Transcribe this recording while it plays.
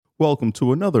Welcome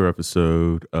to another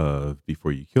episode of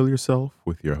Before You Kill Yourself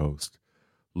with your host,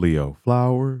 Leo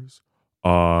Flowers.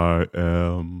 I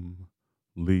am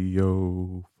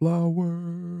Leo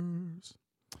Flowers.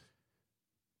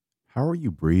 How are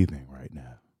you breathing right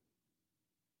now?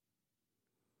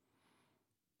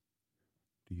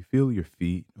 Do you feel your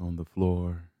feet on the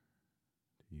floor?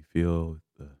 Do you feel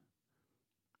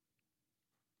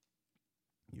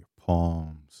your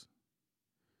palms,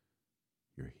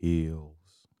 your heels?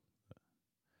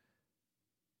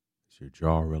 Is your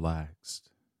jaw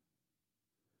relaxed?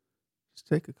 Just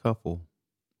take a couple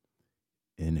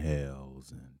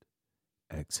inhales and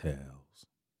exhales.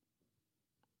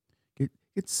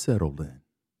 Get settled in.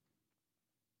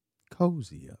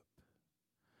 Cozy up.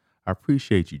 I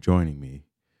appreciate you joining me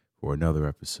for another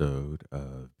episode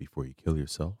of Before You Kill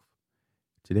Yourself.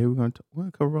 Today we're going to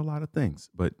cover a lot of things,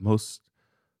 but most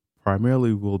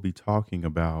primarily we'll be talking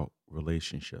about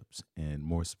relationships and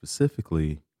more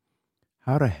specifically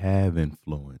how to have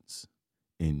influence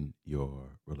in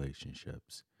your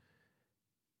relationships.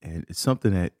 And it's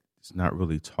something that is not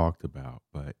really talked about,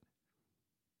 but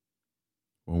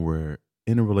when we're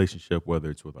in a relationship, whether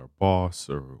it's with our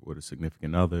boss or with a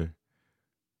significant other,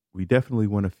 we definitely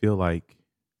want to feel like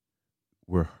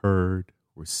we're heard,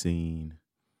 we're seen,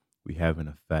 we have an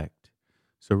effect.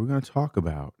 So we're going to talk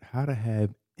about how to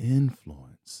have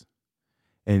influence.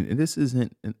 And this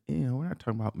isn't, we're not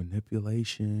talking about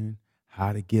manipulation,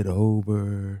 how to get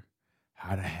over,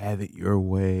 how to have it your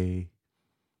way,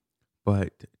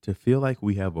 but to feel like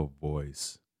we have a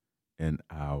voice in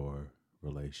our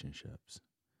relationships.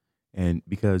 And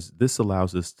because this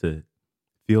allows us to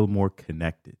feel more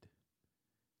connected,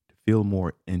 to feel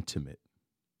more intimate.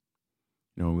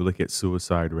 When we look at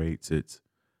suicide rates, it's,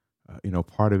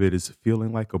 part of it is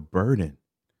feeling like a burden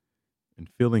and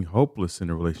feeling hopeless in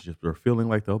a relationship or feeling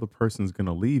like the other person's going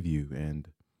to leave you. And,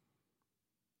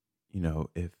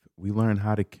 if we learn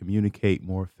how to communicate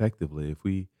more effectively, if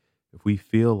we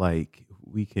feel like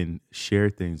we can share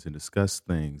things and discuss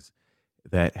things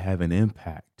that have an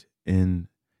impact in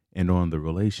and on the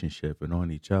relationship and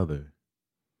on each other,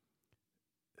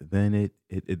 then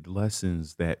it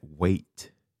lessens that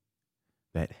weight,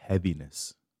 that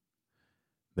heaviness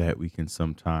that we can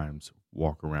sometimes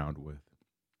walk around with.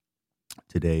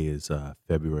 Today is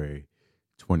February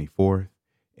 24th.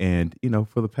 And,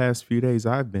 for the past few days,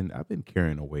 I've been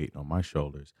carrying a weight on my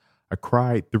shoulders. I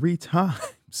cried 3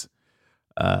 times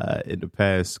in the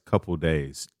past couple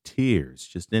days, tears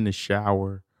just in the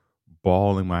shower,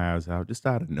 bawling my eyes out, just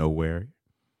out of nowhere.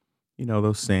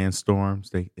 Those sandstorms,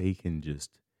 they can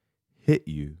just hit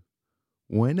you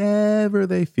whenever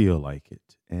they feel like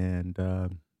it. And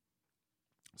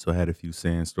so I had a few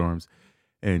sandstorms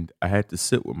and I had to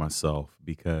sit with myself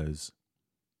because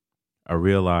I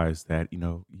realized that,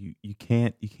 you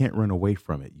can't run away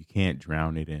from it. You can't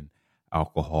drown it in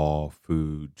alcohol,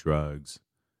 food, drugs,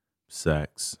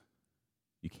 sex.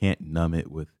 You can't numb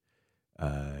it with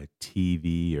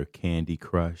TV or Candy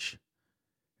Crush.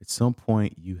 At some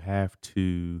point, you have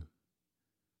to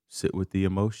sit with the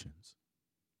emotions.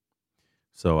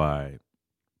 So I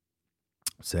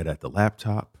sat at the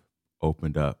laptop,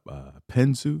 opened up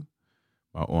Penzu,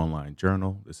 my online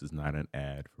journal. This is not an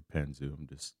ad for Penzu. I'm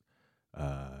just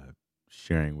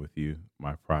sharing with you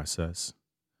my process.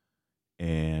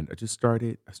 And I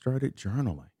started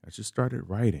journaling. I just started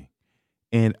writing.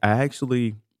 And I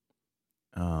actually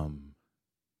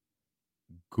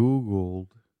Googled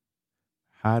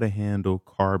how to handle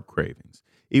carb cravings.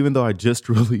 Even though I just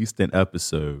released an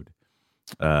episode,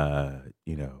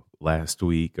 last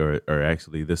week or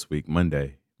actually this week,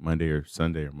 Monday or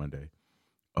Sunday or Monday,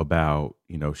 about,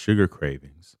 sugar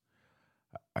cravings.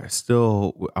 I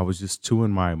was just too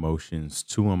in my emotions,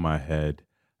 too in my head.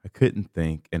 I couldn't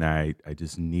think, and I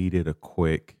just needed a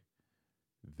quick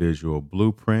visual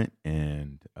blueprint.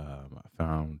 And I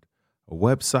found a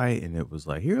website, and it was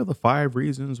like, here are the 5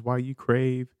 reasons why you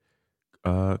crave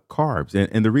carbs.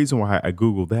 And the reason why I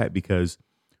Googled that, because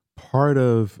part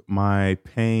of my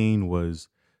pain was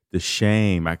the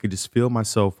shame. I could just feel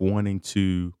myself wanting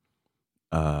to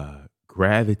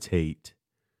gravitate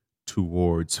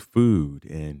towards food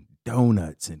and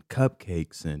donuts and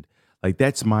cupcakes, and like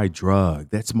that's my drug,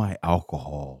 that's my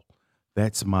alcohol,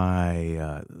 that's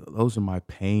my those are my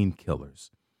painkillers.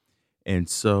 And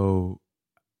so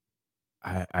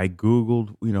I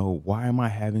Googled, why am I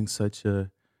having such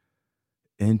a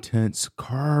intense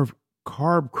carb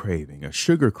craving, a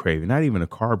sugar craving, not even a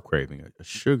carb craving, a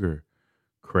sugar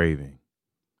craving.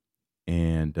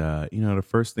 And the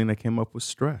first thing that came up was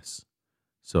stress.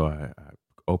 So I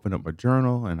opened up my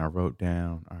journal and I wrote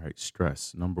down, all right,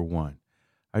 stress, number 1.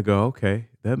 I go, okay,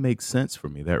 that makes sense for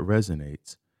me. That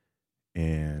resonates.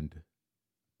 And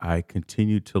I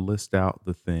continued to list out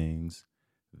the things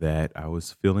that I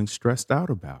was feeling stressed out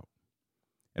about.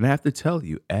 And I have to tell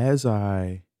you, as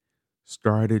I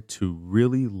started to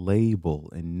really label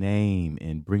and name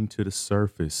and bring to the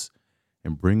surface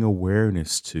and bring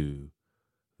awareness to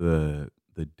the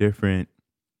different,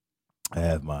 I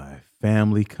have my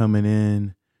family coming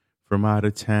in from out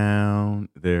of town.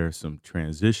 There's some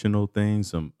transitional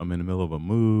things. I'm in the middle of a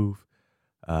move.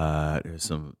 There's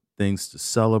some things to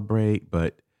celebrate,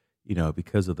 but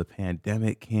because of the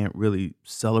pandemic, can't really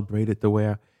celebrate it the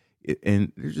way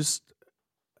and there's just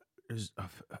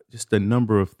a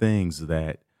number of things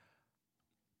that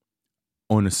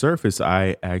on the surface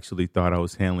I actually thought I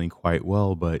was handling quite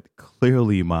well, but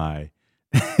clearly my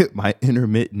my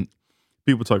intermittent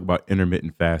people talk about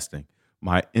intermittent fasting.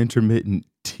 My intermittent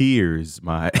tears,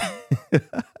 my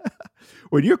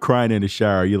when you're crying in the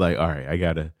shower, you're like, all right, I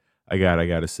gotta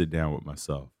sit down with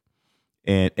myself.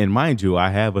 And mind you,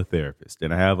 I have a therapist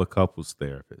and I have a couples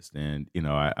therapist, and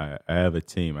I have a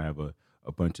team, I have a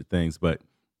bunch of things,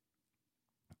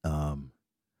 um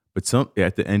but some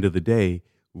at the end of the day,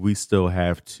 we still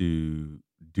have to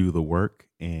do the work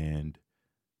and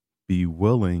be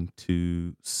willing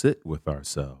to sit with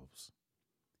ourselves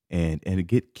and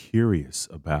get curious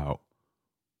about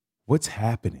what's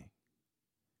happening.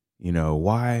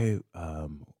 Why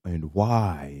and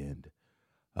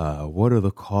what are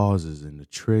the causes and the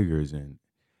triggers, and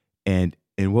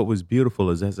what was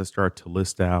beautiful is as I start to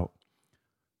list out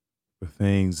the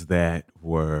things that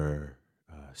were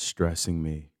stressing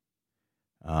me.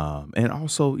 And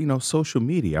also, social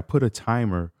media. I put a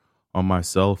timer on my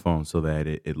cell phone so that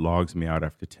it logs me out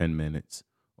after 10 minutes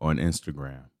on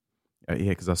Instagram. Yeah,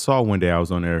 because I saw one day I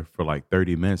was on there for like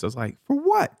 30 minutes. I was like, for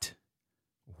what?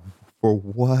 For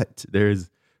what? There's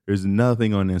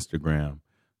nothing on Instagram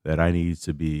that I need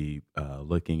to be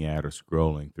looking at or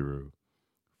scrolling through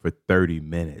for 30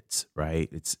 minutes, right?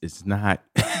 It's not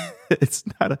it's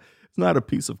not a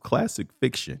piece of classic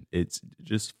fiction. It's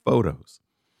just photos.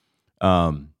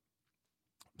 Um,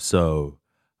 So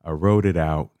I wrote it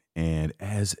out, and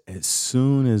as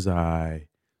soon as I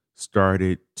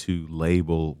started to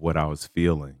label what I was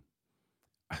feeling,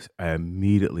 I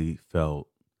immediately felt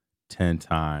 10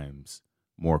 times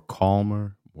more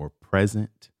calmer, more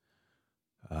present.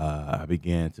 I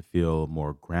began to feel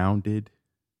more grounded,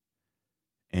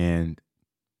 and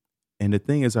and the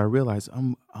thing is, I realized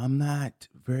I'm not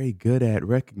very good at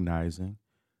recognizing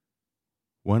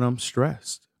when I'm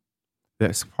stressed.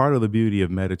 That's part of the beauty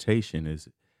of meditation is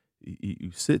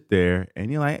you sit there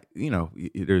and you're like,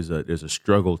 there's a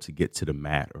struggle to get to the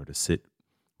mat or to sit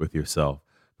with yourself.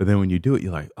 But then when you do it,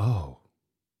 you're like, oh,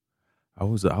 I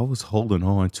was holding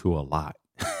on to a lot.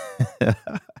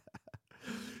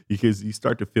 Because you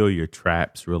start to feel your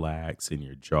traps relax in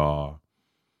your jaw,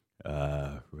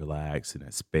 relax, and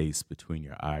that space between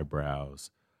your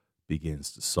eyebrows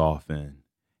begins to soften,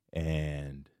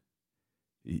 and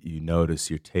you notice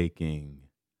you're taking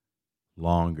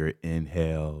longer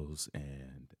inhales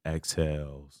and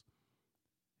exhales,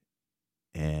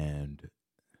 and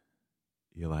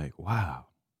you're like, wow,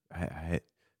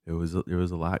 there was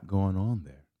a lot going on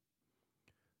there.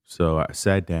 So I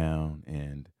sat down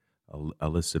and I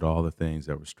listed all the things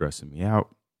that were stressing me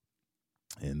out,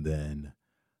 and then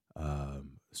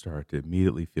started to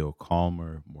immediately feel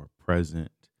calmer, more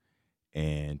present,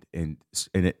 and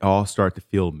it all started to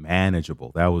feel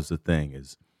manageable. That was the thing,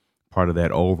 is part of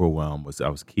that overwhelm was I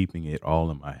was keeping it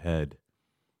all in my head,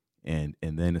 and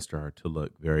then it started to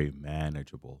look very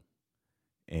manageable,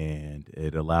 and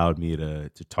it allowed me to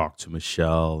talk to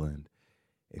Michelle and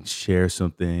share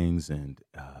some things, and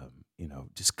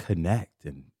just connect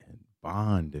and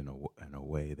bond in a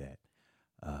way that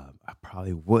I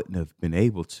probably wouldn't have been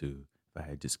able to if I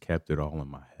had just kept it all in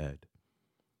my head.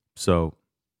 So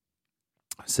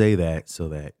I say that so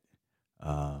that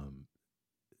um,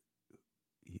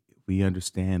 we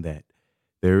understand that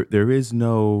there is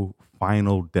no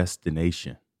final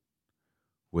destination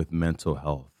with mental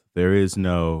health. There is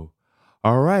no,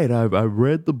 all right, I've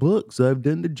read the books, I've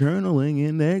done the journaling,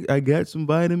 and I got some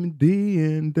vitamin D,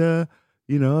 and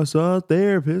I saw a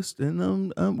therapist,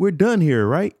 and we're done here,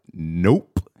 right?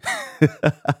 Nope.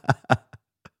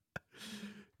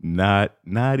 Not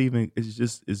even.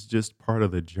 It's just part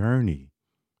of the journey.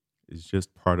 It's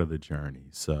just part of the journey.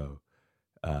 So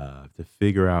to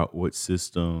figure out what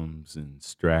systems and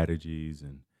strategies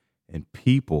and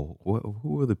people,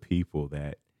 who are the people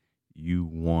that you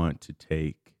want to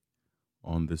take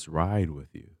on this ride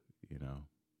with you, you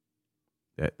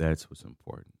know, that's what's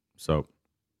important. So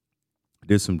I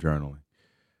did some journaling,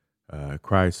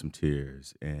 cry some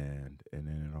tears, and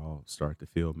then it all start to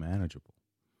feel manageable.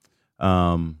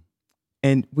 Um,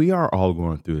 and we are all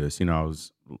going through this. I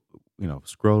was,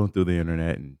 scrolling through the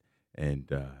internet, and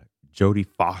Jodie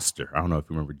Foster. I don't know if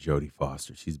you remember Jodie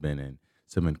Foster. She's been in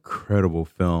some incredible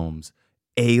films.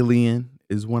 Alien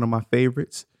is one of my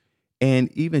favorites,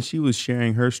 and even she was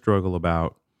sharing her struggle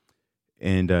about.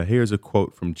 And here's a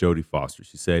quote from Jodie Foster.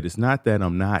 She said, "It's not that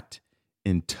I'm not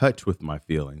in touch with my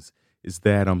feelings; it's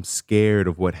that I'm scared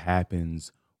of what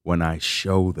happens when I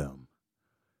show them."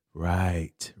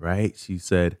 Right, right. She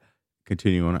said,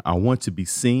 continuing on, "I want to be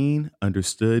seen,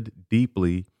 understood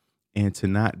deeply, and to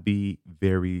not be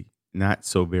not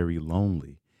so very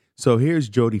lonely." So here's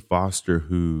Jodie Foster,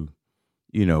 who,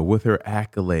 with her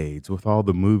accolades, with all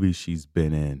the movies she's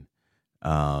been in,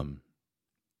 um,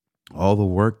 all the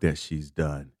work that she's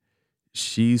done,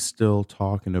 she's still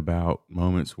talking about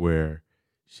moments where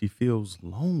she feels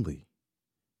lonely,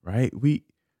 right?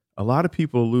 A lot of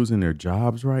people are losing their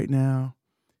jobs right now,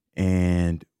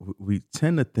 and we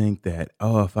tend to think that,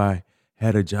 oh, if I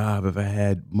had a job, if I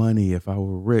had money, if I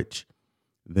were rich,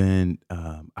 then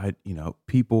I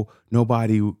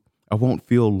won't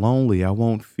feel lonely. I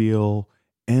won't feel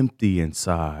empty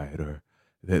inside, or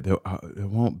that there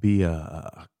won't be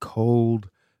a cold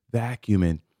vacuum.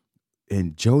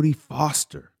 And Jodie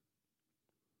Foster,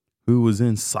 who was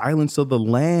in Silence of the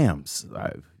Lambs,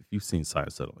 if you've seen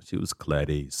Silence of the Lambs, she was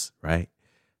Clarice, right?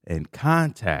 And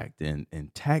Contact and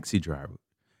Taxi Driver.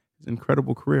 His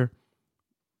incredible career,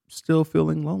 still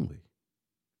feeling lonely.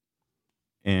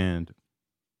 And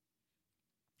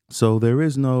so there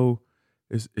is no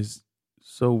is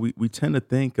so we tend to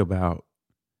think about,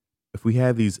 if we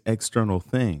have these external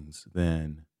things,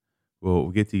 then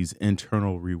we'll get these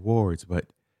internal rewards. But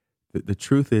the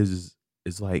truth is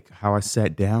like how I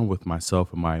sat down with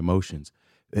myself and my emotions.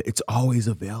 It's always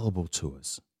available to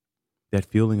us. That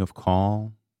feeling of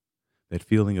calm, that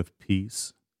feeling of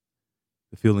peace,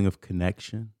 the feeling of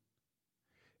connection.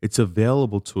 It's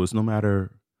available to us no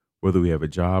matter whether we have a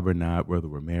job or not, whether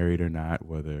we're married or not,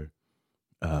 whether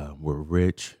we're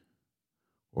rich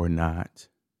or not,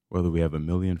 whether we have a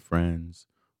million friends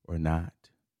or not.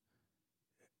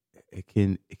 It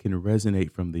can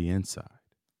resonate from the inside.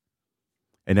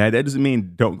 And that doesn't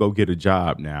mean don't go get a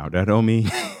job now. That don't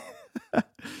mean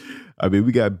I mean,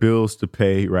 we got bills to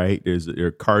pay, right? There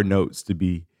are car notes to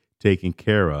be taken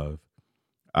care of,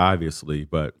 obviously,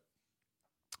 but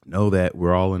know that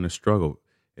we're all in a struggle.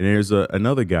 And there's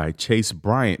another guy, Chase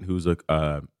Bryant, who's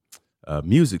a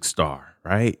music star,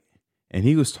 right? And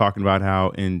he was talking about how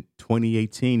in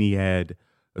 2018 he had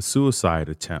a suicide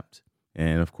attempt.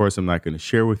 And of course, I'm not going to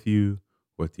share with you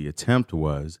what the attempt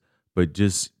was, but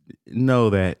just know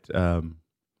that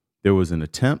there was an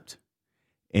attempt,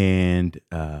 and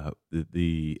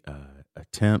the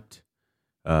attempt,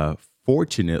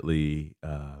 fortunately,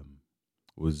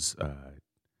 was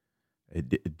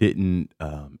it didn't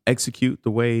execute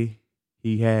the way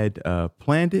he had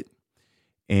planned it.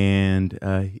 And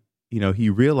he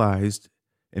realized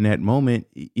in that moment,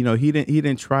 he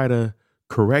didn't try to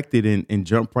correct it and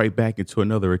jump right back into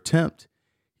another attempt.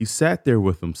 He sat there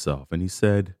with himself and he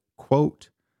said, quote,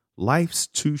 "Life's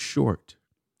too short.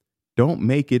 Don't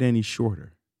make it any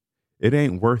shorter. It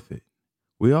ain't worth it.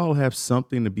 We all have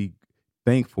something to be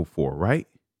thankful for, right?"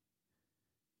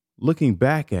 Looking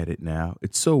back at it now,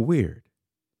 it's so weird.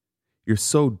 You're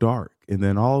so dark, and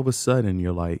then all of a sudden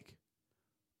you're like,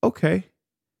 okay,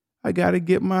 I got to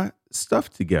get my stuff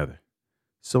together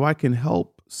so I can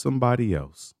help somebody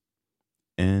else.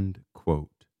 End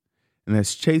quote. And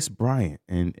that's Chase Bryant.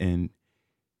 And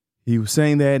he was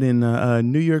saying that in a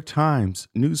New York Times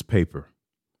newspaper.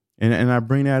 And I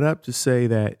bring that up to say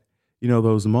that,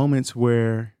 those moments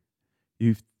where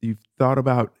you've thought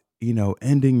about,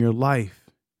 ending your life.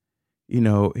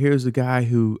 Here's a guy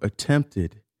who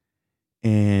attempted,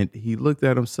 and he looked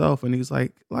at himself and he's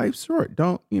like, life's short.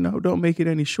 Don't make it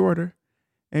any shorter.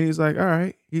 And he's like, all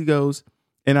right. He goes,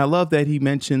 and I love that he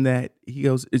mentioned that. He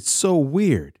goes, it's so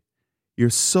weird. You're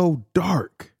so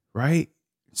dark, right?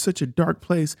 Such a dark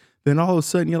place. Then all of a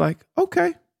sudden you're like,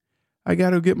 okay, I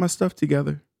got to get my stuff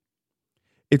together.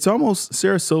 It's almost,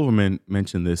 Sarah Silverman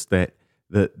mentioned this, that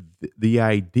the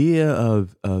idea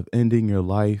of ending your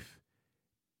life,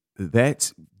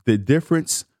 that's the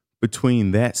difference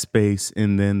between that space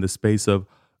and then the space of,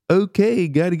 okay,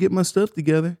 got to get my stuff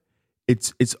together.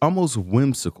 It's almost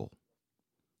whimsical.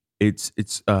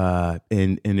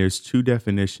 And there's two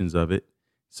definitions of it.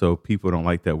 So people don't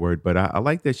like that word, but I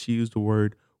like that she used the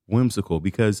word whimsical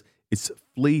because it's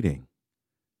fleeting.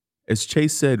 As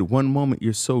Chase said, one moment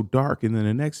you're so dark, and then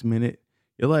the next minute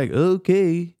you're like,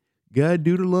 okay, gotta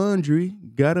do the laundry,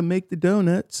 gotta make the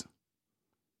donuts.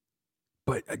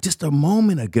 But just a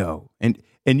moment ago, and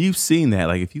you've seen that.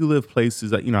 Like if you live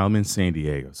places like, I'm in San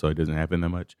Diego, so it doesn't happen that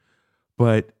much.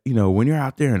 But when you're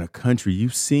out there in a country,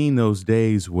 you've seen those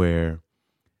days where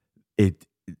it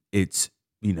it's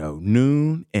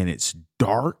noon and it's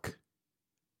dark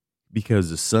because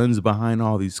the sun's behind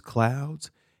all these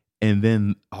clouds, and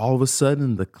then all of a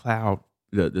sudden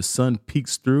the sun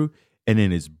peeks through, and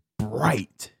then it's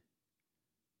bright.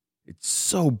 It's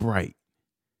so bright.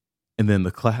 And then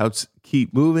the clouds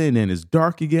keep moving and it's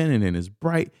dark again and then it's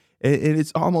bright. And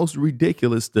it's almost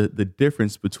ridiculous the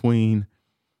difference between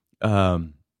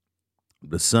um,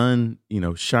 the sun,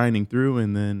 shining through,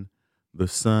 and then the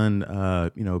sun,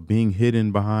 being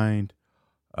hidden behind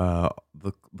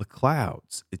the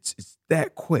clouds. It's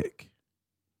that quick.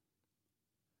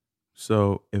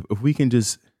 So if we can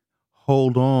just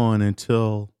hold on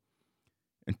until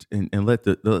and let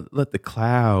let the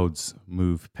clouds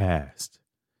move past,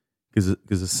 because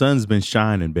the sun's been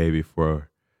shining, baby, for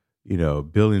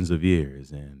billions of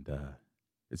years, and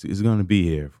it's going to be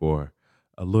here for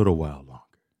a little while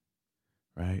longer,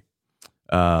 right?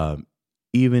 Um,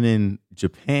 Even in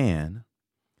Japan,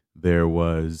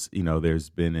 there's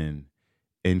been an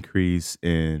increase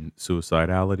in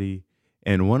suicidality,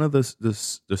 and one of the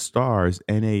stars,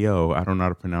 Nao, I don't know how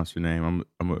to pronounce her name.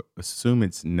 I'm gonna assume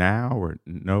it's now or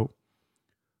no,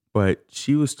 but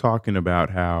she was talking about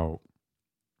how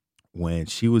when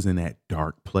she was in that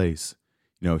dark place,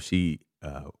 she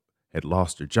had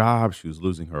lost her job, she was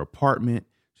losing her apartment,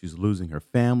 she was losing her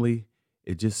family.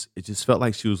 It just felt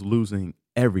like she was losing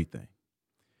everything.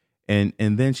 And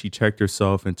then she checked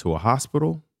herself into a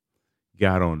hospital,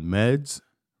 got on meds,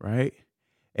 right?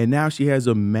 And now she has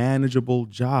a manageable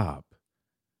job,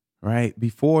 right?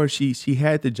 Before she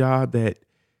had the job that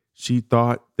she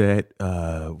thought that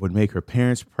would make her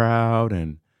parents proud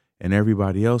and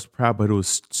everybody else proud, but it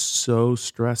was so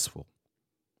stressful.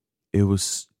 It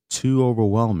was too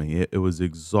overwhelming. It was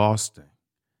exhausting.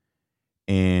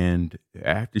 And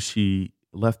after she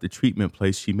left the treatment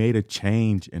place, she made a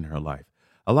change in her life.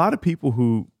 A lot of people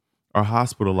who are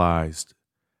hospitalized,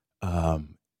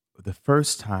 um, the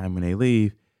first time when they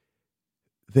leave,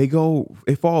 they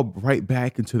fall right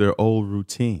back into their old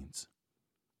routines.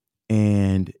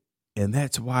 And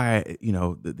that's why,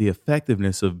 the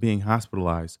effectiveness of being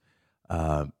hospitalized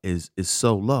is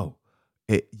so low.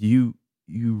 You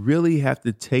really have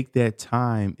to take that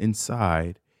time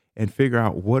inside and figure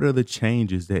out what are the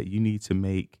changes that you need to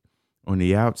make on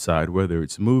the outside, whether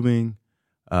it's moving,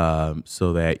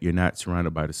 so that you're not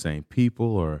surrounded by the same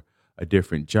people, or a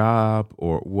different job,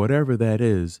 or whatever that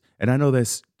is. And I know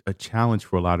that's a challenge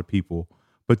for a lot of people,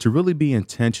 but to really be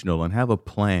intentional and have a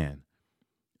plan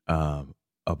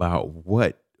about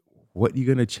what you're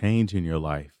going to change in your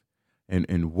life,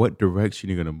 and what direction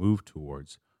you're going to move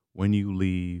towards when you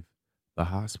leave the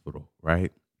hospital,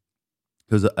 right?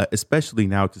 Because especially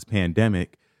now with this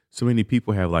pandemic, so many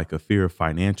people have like a fear of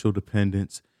financial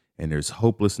dependence, and there's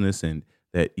hopelessness, and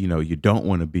that you don't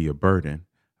want to be a burden.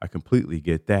 I completely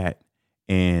get that.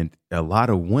 And a lot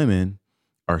of women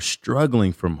are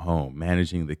struggling from home,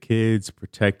 managing the kids,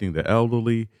 protecting the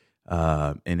elderly,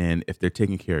 and then if they're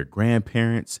taking care of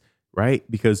grandparents, right?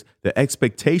 Because the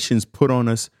expectations put on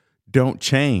us don't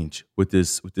change with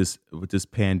this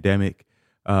pandemic.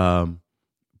 Um,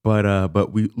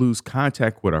 but we lose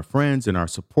contact with our friends, and our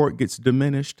support gets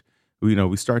diminished.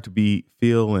 We start to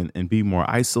feel and be more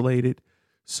isolated.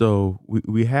 So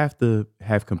we have to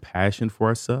have compassion for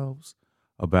ourselves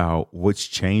about what's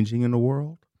changing in the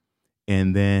world,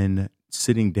 and then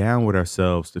sitting down with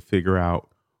ourselves to figure out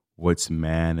what's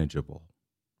manageable,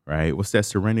 right? What's that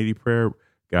serenity prayer?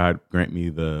 God grant me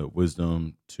the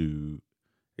wisdom to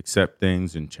accept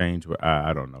things and change what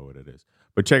I don't know what it is.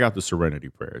 But check out the serenity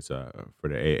prayers for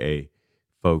the AA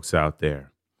folks out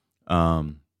there.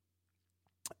 Um,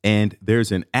 and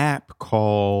there's an app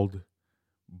called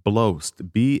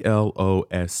Blost,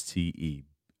 Bloste.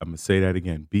 I'm going to say that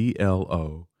again,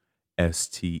 Bloste,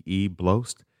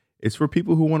 Blost. It's for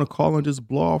people who want to call and just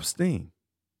blow off steam,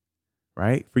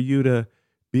 right? For you to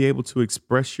be able to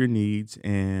express your needs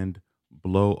and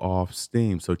blow off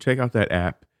steam. So check out that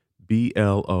app,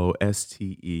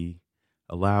 Bloste.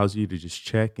 Allows you to just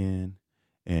check in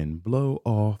and blow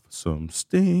off some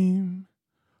steam.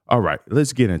 All right,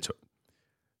 let's get into it.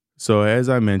 So as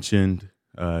I mentioned,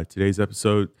 today's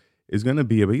episode is going to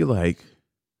be about, you're like,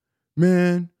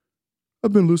 man,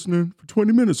 I've been listening for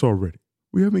 20 minutes already.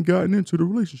 We haven't gotten into the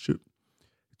relationship.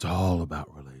 It's all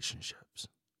about relationships.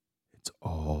 It's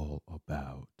all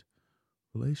about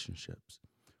relationships.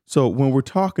 So when we're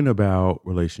talking about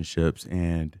relationships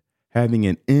and having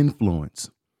an influence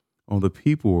on the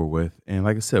people we're with. And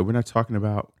like I said, we're not talking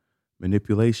about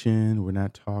manipulation. We're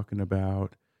not talking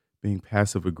about being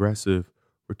passive aggressive.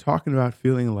 We're talking about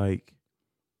feeling like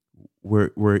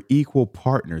we're equal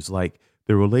partners, like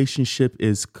the relationship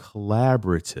is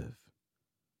collaborative,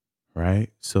 right?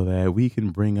 So that we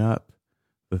can bring up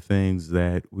the things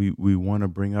that we want to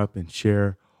bring up and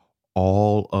share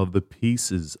all of the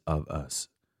pieces of us.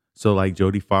 So like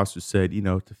Jodie Foster said,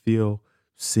 to feel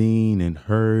seen and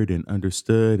heard and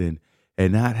understood and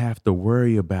not have to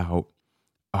worry about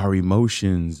our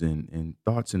emotions and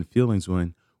thoughts and feelings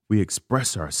when we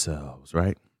express ourselves,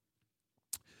 right?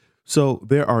 So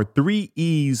there are 3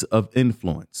 E's of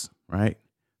influence, right?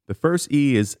 The first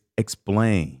E is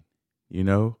explain, you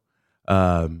know?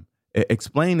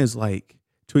 Explain is like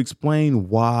to explain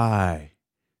why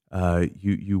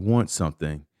you want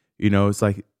something. It's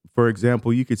like, for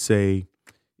example, you could say,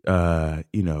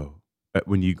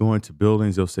 when you go into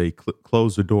buildings, they'll say,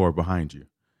 close the door behind you.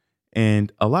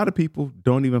 And a lot of people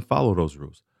don't even follow those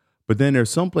rules. But then there's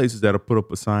some places that'll put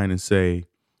up a sign and say,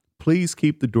 please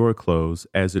keep the door closed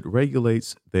as it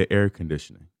regulates the air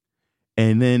conditioning.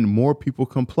 And then more people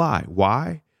comply.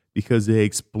 Why? Because they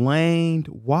explained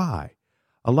why.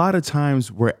 A lot of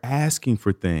times we're asking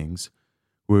for things,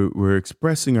 we're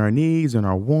expressing our needs and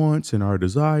our wants and our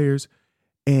desires,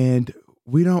 and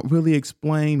we don't really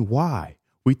explain why.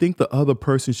 We think the other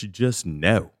person should just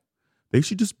know. They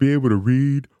should just be able to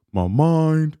read my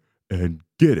mind and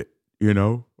get it,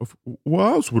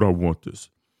 Why else would I want this?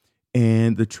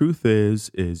 And the truth is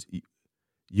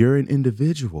you're an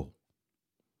individual.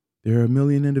 There are a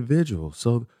million individuals.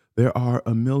 So there are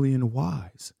a million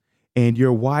whys. And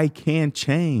your why can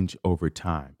change over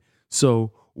time.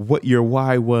 So what your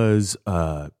why was,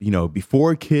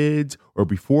 before kids or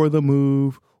before the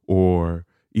move or,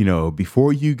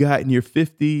 before you got in your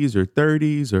 50s or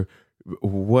 30s or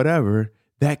whatever,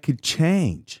 that could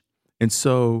change. And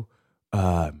so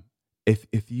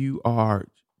if you are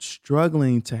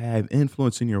struggling to have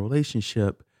influence in your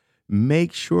relationship,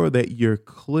 make sure that you're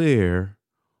clear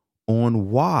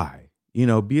on why.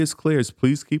 Be as clear as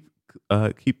please keep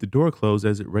the door closed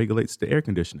as it regulates the air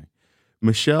conditioning.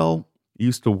 Michelle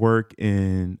used to work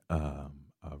in a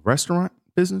restaurant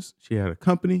business. She had a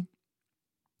company,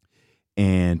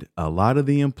 and a lot of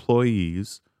the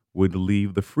employees would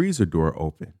leave the freezer door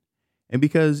open. And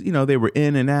because, they were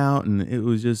in and out and it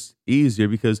was just easier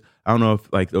because I don't know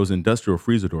if like those industrial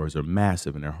freezer doors are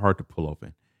massive and they're hard to pull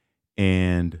open.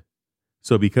 And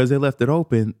so because they left it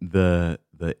open, the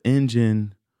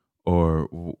engine or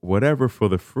whatever for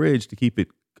the fridge to keep it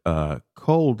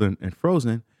cold and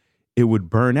frozen, it would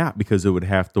burn out because it would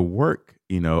have to work,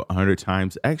 100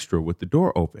 times extra with the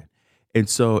door open. And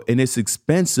it's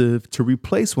expensive to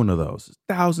replace one of those,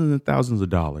 thousands and thousands of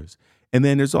dollars. And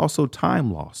then there's also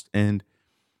time lost. And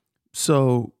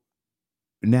so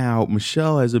now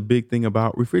Michelle has a big thing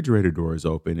about refrigerator doors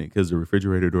open because the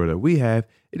refrigerator door that we have,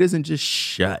 it isn't just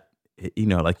shut.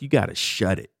 Like you got to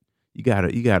shut it. You got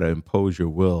to impose your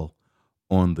will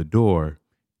on the door.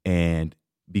 And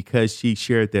because she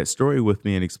shared that story with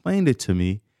me and explained it to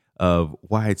me of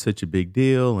why it's such a big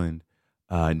deal, and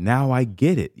now I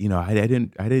get it. I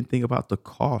didn't think about the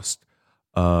cost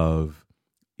of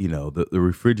the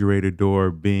refrigerator door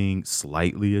being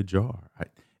slightly ajar,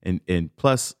 and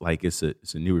plus like it's a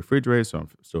new refrigerator.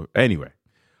 So anyway,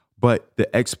 but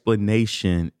the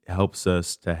explanation helps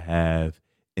us to have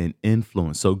an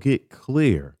influence. So get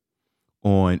clear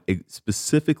on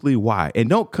specifically why, and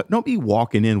don't be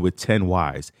walking in with 10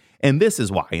 whys. And this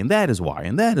is why, and that is why,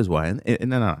 and that is why, and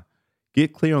no.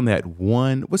 Get clear on that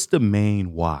one. What's the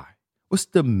main why? What's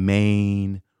the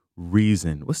main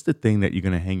reason? What's the thing that you're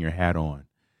going to hang your hat on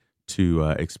to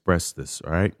express this?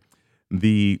 All right.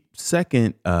 The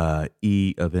second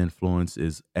E of influence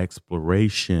is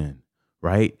exploration,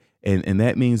 right? And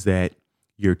that means that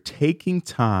you're taking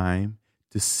time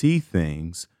to see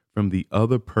things from the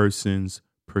other person's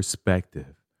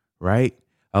perspective, right?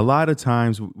 A lot of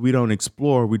times we don't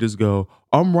explore. We just go,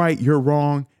 I'm right, you're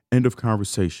wrong, end of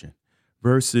conversation,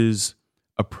 versus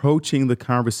approaching the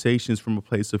conversations from a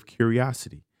place of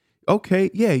curiosity. Okay,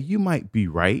 yeah, you might be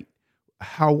right.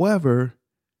 However,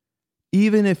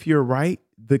 even if you're right,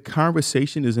 the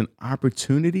conversation is an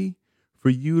opportunity for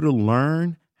you to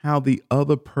learn how the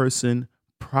other person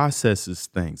processes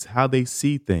things, how they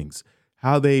see things,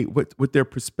 what their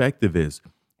perspective is,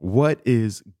 what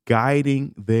is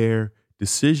guiding their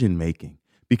decision making.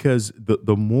 Because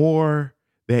the more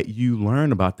that you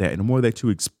learn about that and the more that you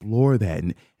explore that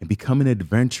and become an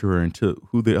adventurer into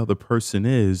who the other person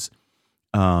is,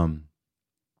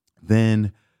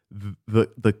 then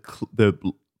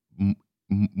the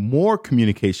more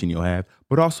communication you'll have,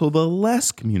 but also the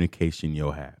less communication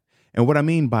you'll have. And what I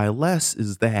mean by less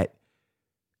is that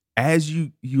as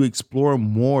you explore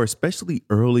more, especially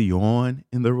early on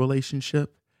in the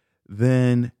relationship,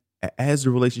 then as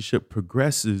the relationship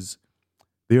progresses,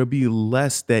 there'll be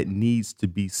less that needs to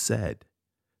be said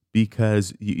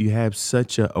because you have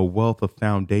such a wealth of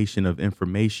foundation of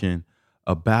information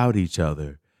about each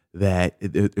other that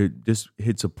it just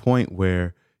hits a point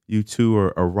where you two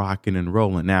are rocking and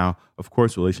rolling. Now, of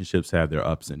course, relationships have their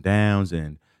ups and downs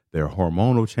and there are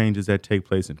hormonal changes that take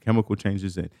place and chemical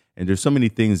changes. And there's so many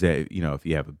things that, if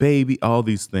you have a baby, all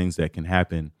these things that can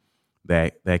happen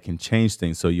that can change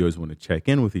things. So you always want to check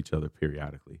in with each other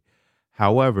periodically.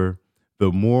 However,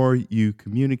 the more you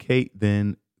communicate,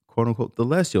 then quote unquote, the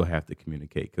less you'll have to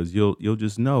communicate because you'll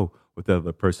just know what the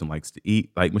other person likes to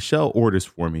eat. Like Michelle orders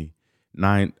for me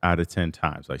 9 out of 10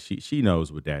 times. Like she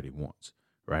knows what daddy wants,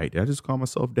 right? Did I just call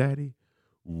myself daddy?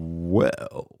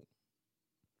 Well,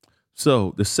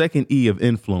 so the second E of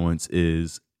influence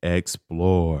is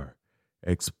explore.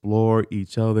 Explore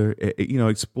each other,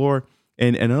 explore.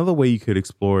 And another way you could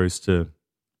explore is to,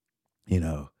 you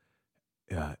know,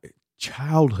 uh,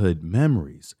 childhood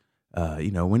memories.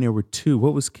 When they were 2,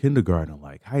 what was kindergarten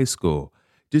like? High school?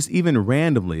 Just even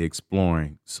randomly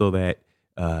exploring so that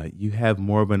you have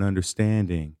more of an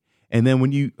understanding. And then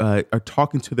when you are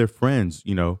talking to their friends,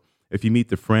 if you meet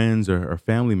the friends or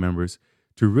family members,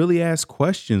 to really ask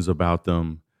questions about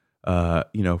them,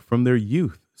 from their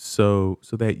youth, so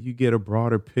that you get a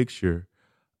broader picture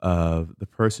of the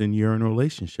person you're in a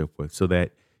relationship with, so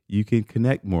that you can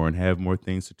connect more and have more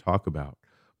things to talk about.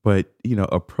 But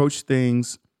approach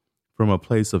things from a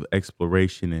place of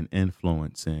exploration and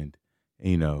influence, and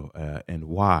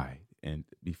why. And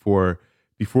before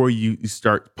you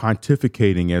start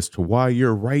pontificating as to why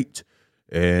you're right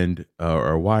and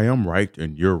or why I'm right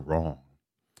and you're wrong.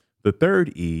 The third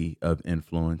E of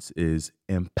influence is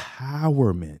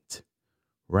empowerment,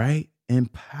 right?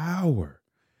 Empower.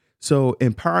 So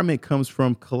empowerment comes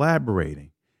from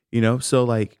collaborating, so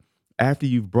like after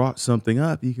you've brought something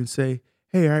up, you can say,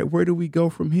 hey, all right, where do we go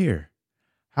from here?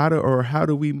 How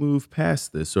do we move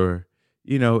past this? Or,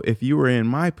 if you were in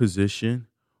my position,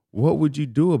 what would you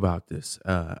do about this?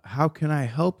 How can I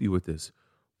help you with this?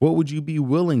 What would you be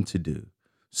willing to do?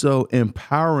 So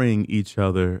empowering each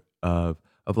other of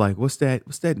like, what's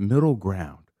that middle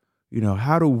ground?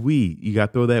 How do you got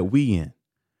to throw that we in,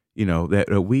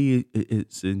 that we,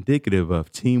 it's indicative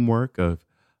of teamwork, of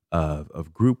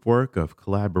group work, of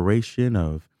collaboration,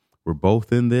 of we're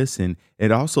both in this. And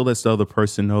it also lets the other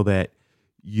person know that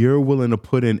you're willing to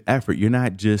put in effort. You're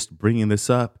not just bringing this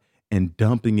up and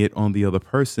dumping it on the other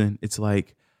person. It's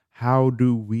like, how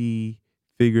do we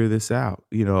figure this out?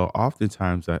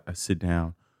 Oftentimes I sit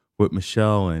down with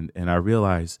Michelle and I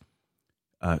realize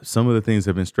some of the things that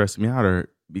have been stressing me out are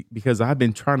because I've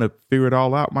been trying to figure it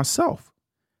all out myself.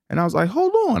 And I was like,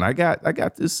 hold on, I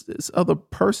got this other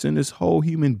person, this whole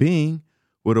human being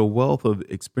with a wealth of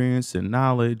experience and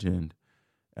knowledge and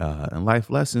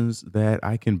life lessons that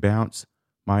I can bounce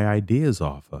my ideas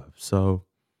off of. So,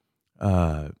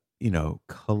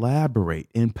 collaborate,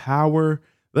 empower,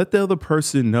 let the other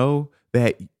person know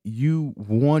that you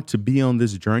want to be on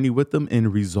this journey with them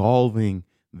in resolving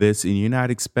this, and you're not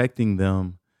expecting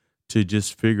them to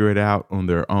just figure it out on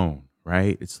their own,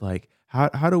 right? It's like,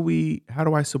 how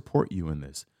do I support you in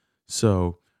this?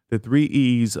 So the 3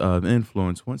 E's of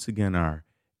influence, once again, are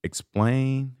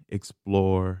explain,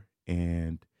 explore,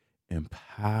 and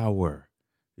empower.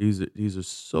 These are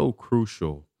so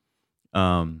crucial.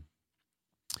 Um,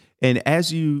 and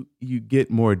as you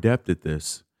get more adept at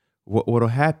this, what'll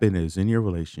happen is in your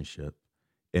relationship,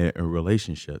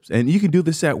 relationships, and you can do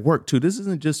this at work too. This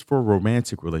isn't just for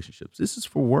romantic relationships. This is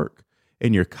for work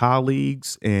and your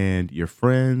colleagues and your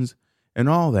friends and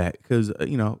all that. Because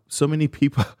so many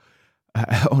people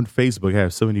on Facebook, I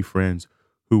have so many friends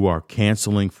who are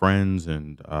canceling friends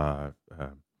and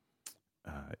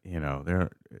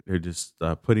they're just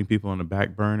putting people on the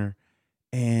back burner,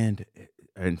 and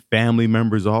family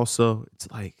members also. It's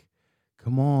like,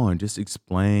 come on, just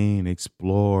explain,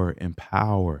 explore,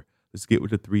 empower. Let's get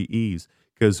with the 3 E's,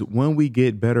 because when we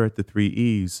get better at the 3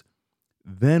 E's,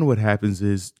 then what happens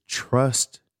is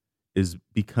trust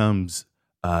becomes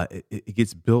it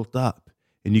gets built up,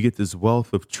 and you get this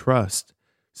wealth of trust,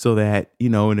 so that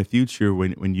in the future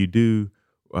when you do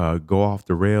go off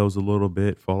the rails a little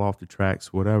bit, fall off the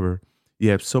tracks, whatever, you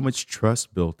have so much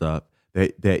trust built up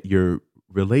that your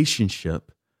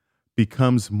relationship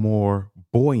becomes more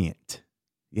buoyant.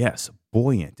 Yes,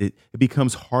 buoyant. It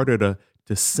becomes harder to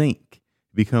sink.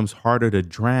 It becomes harder to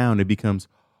drown. It becomes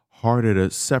harder to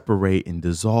separate and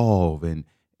dissolve, and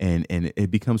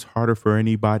it becomes harder for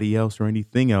anybody else or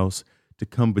anything else to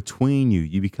come between you.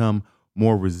 You become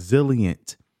more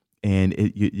resilient, and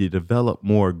you develop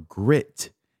more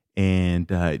grit, and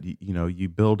you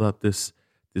build up these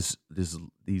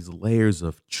layers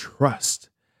of trust.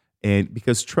 And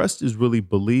because trust is really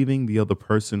believing the other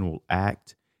person will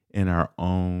act in our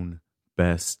own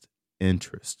best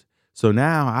interest. So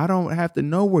now I don't have to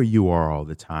know where you are all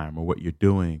the time or what you're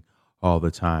doing all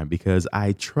the time, because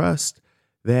I trust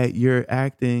that you're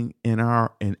acting in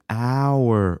our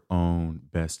own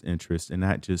best interest, and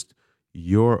not just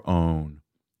your own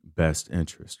best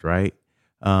interest, right?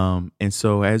 And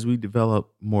so as we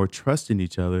develop more trust in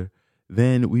each other,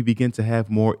 then we begin to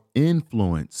have more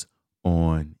influence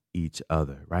on each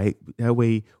other, right? That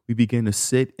way we begin to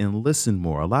sit and listen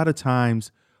more. A lot of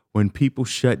times when people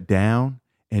shut down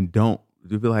and don't,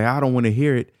 they'll be like, I don't want to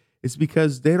hear it. It's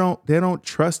because they don't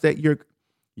trust that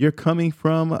you're coming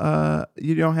from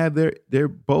you don't have they're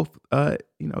both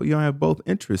you don't have both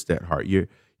interests at heart. You're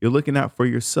looking out for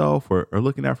yourself, or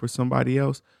looking out for somebody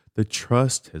else. The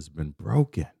trust has been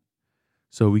broken.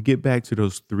 So we get back to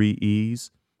those three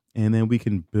E's, and then we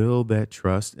can build that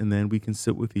trust, and then we can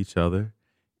sit with each other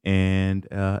and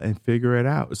figure it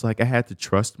out. It's like I had to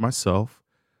trust myself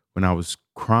when I was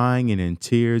crying and in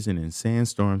tears and in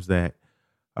sandstorms that,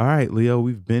 all right, Leo,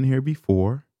 we've been here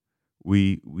before.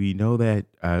 We know that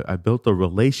I built a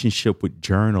relationship with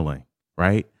journaling,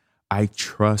 right? I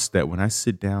trust that when I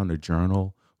sit down to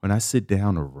journal, when I sit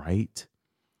down to write,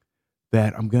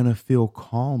 that I'm gonna feel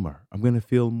calmer. I'm gonna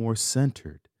feel more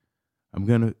centered. I'm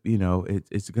gonna,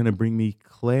 it's gonna bring me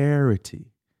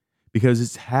clarity, because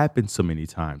it's happened so many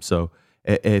times. So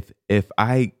if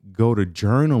I go to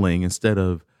journaling instead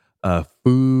of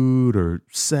food or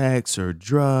sex or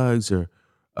drugs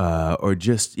or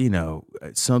just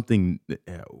something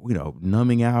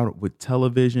numbing out with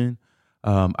television,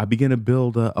 I begin to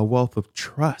build a wealth of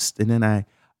trust, and then I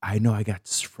know I got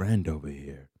this friend over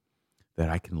here that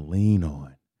I can lean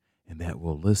on, and that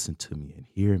will listen to me and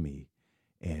hear me,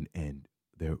 and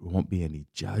there won't be any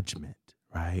judgment,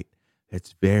 right?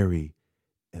 It's very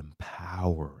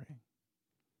empowering.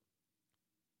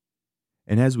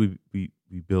 And as we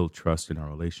build trust in our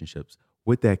relationships,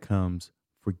 with that comes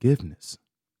forgiveness,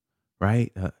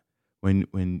 right?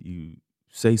 When you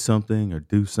say something or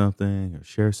do something or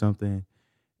share something,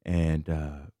 and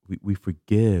we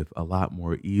forgive a lot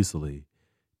more easily,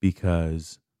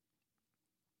 because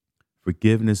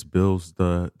forgiveness builds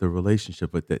the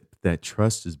relationship, but that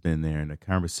trust has been there and the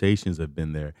conversations have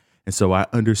been there. And so I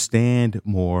understand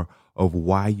more of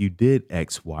why you did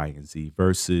X, Y, and Z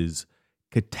versus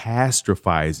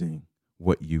catastrophizing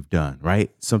what you've done,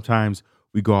 right? Sometimes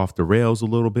we go off the rails a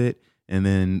little bit, and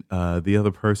then the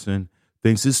other person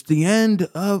thinks it's the end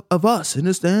of us, and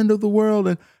it's the end of the world,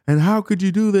 and how could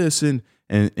you do this? And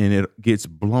it gets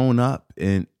blown up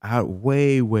and out,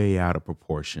 way out of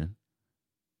proportion.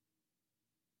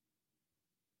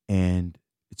 And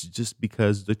it's just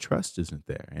because the trust isn't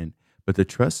there. But the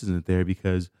trust isn't there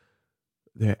because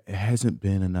there hasn't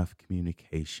been enough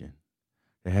communication.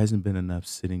 There hasn't been enough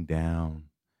sitting down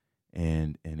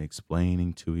and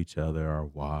explaining to each other our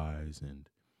whys, and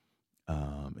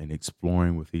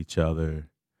exploring with each other,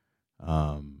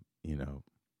 um, you know,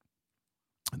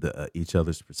 the each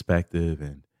other's perspective,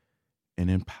 and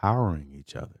empowering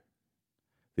each other.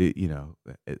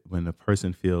 When the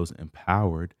person feels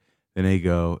empowered, then they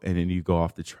go, and then you go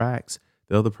off the tracks.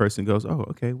 The other person goes, "Oh,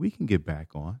 okay, we can get back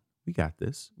on. We got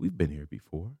this. We've been here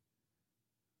before."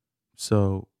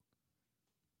 So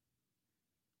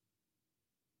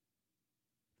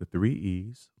the three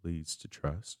E's leads to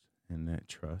trust, and that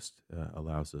trust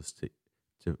allows us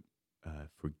to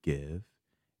forgive,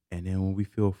 and then when we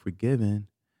feel forgiven,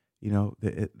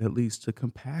 that leads to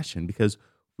compassion, because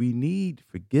we need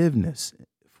forgiveness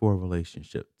for a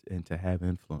relationship and to have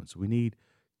influence. We need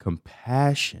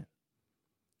compassion,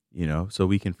 so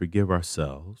we can forgive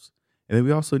ourselves, and then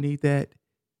we also need that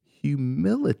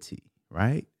humility,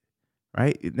 right?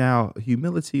 Right now,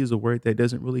 humility is a word that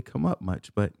doesn't really come up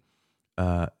much, but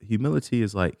humility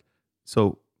is like,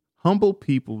 so humble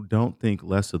people don't think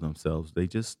less of themselves. They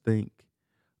just think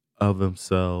of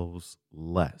themselves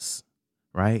less,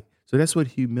 right? So that's what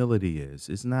humility is.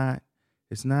 It's not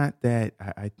that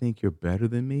I think you're better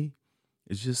than me.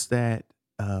 It's just that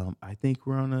I think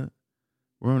we're on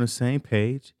the same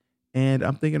page, and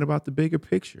I'm thinking about the bigger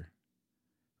picture,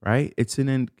 right? It's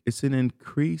an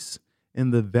increase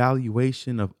in the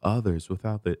valuation of others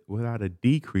without a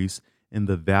decrease in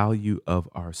the value of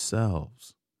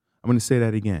ourselves. I'm going to say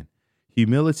that again.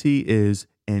 Humility is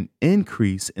an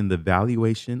increase in the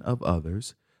valuation of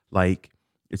others, like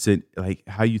like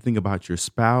how you think about your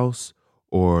spouse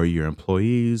or your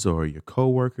employees or your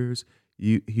coworkers.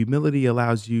 Humility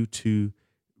allows you to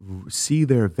see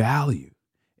their value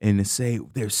and to say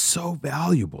they're so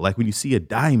valuable. Like when you see a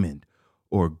diamond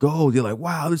or gold, you're like,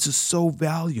 wow, this is so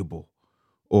valuable.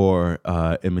 Or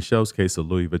in Michelle's case, a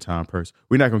Louis Vuitton purse.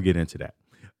 We're not going to get into that.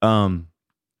 Um,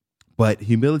 but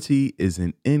humility is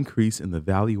an increase in the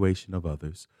valuation of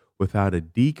others without a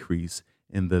decrease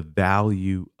in the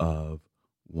value of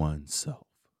oneself.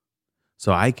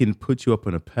 So I can put you up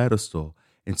on a pedestal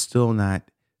and still not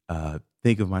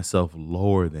think of myself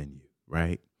lower than you,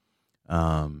 right?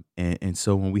 And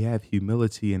so when we have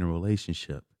humility in a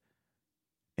relationship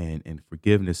and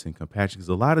forgiveness and compassion, because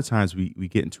a lot of times we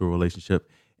get into a relationship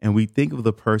and we think of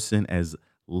the person as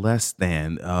less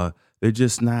than. They're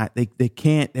just not. They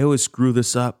can't. They always screw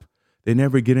this up. They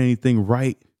never get anything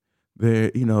right.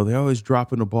 They're always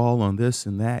dropping the ball on this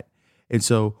and that. And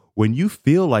so when you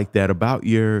feel like that about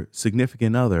your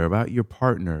significant other, about your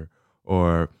partner,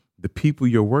 or the people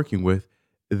you're working with,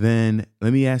 then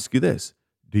let me ask you this: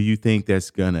 do you think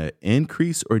that's gonna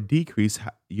increase or decrease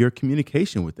your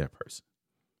communication with that person?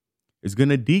 It's going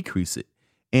to decrease it,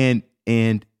 and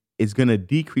it's going to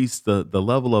decrease the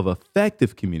level of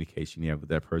effective communication you have with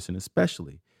that person,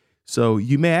 especially. So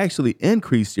you may actually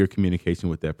increase your communication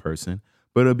with that person,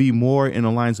 but it'll be more in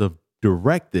the lines of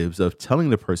directives of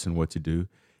telling the person what to do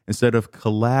instead of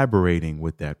collaborating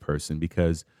with that person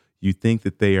because you think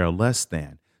that they are less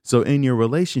than. So in your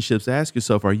relationships, ask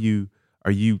yourself: are you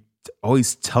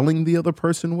always telling the other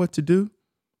person what to do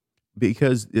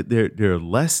because they're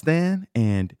less than,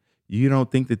 and you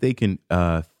don't think that they can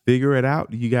figure it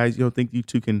out? You don't think you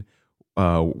two can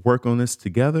work on this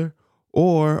together?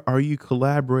 Or are you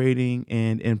collaborating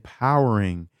and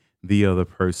empowering the other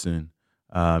person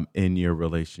in your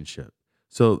relationship?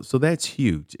 So that's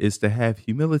huge, is to have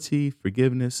humility,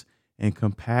 forgiveness, and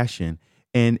compassion.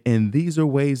 And these are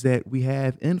ways that we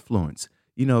have influence.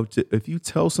 If you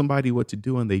tell somebody what to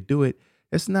do and they do it,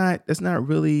 that's not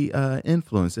really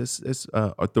influence. That's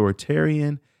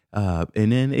authoritarian,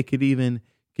 and then it could even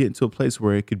get into a place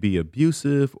where it could be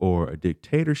abusive or a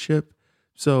dictatorship.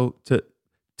 So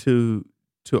to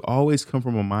always come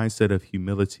from a mindset of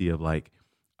humility, of like,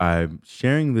 I'm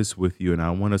sharing this with you and I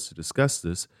want us to discuss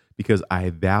this because I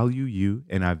value you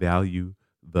and I value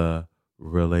the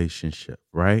relationship,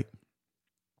 right?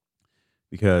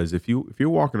 Because if you're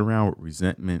walking around with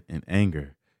resentment and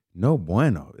anger, no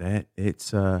bueno. That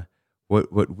it's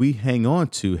what we hang on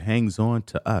to hangs on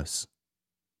to us.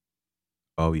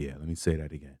 Oh yeah, let me say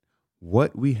that again.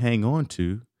 What we hang on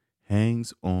to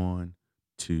hangs on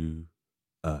to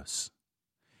us.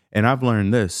 And I've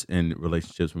learned this in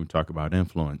relationships when we talk about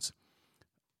influence,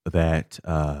 that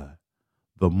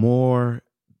the more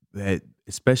that,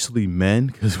 especially men,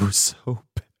 because we're so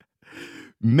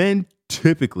men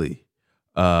typically,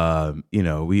 we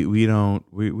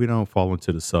don't fall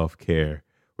into the self-care.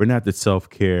 We're not the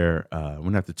self-care, we're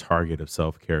not the target of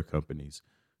self-care companies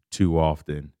too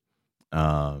often.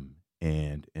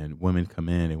 And women come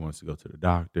in, they want us to go to the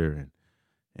doctor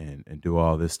and do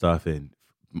all this stuff. And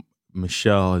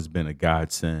Michelle has been a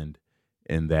godsend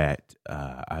in that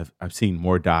I've seen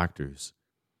more doctors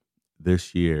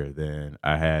this year than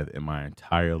I have in my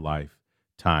entire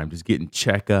lifetime, just getting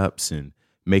checkups and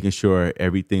making sure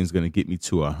everything's going to get me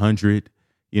to 100,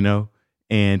 you know.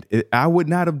 And I would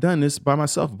not have done this by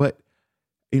myself, but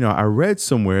I read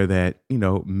somewhere that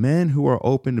men who are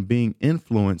open to being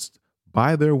influenced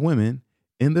by their women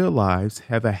in their lives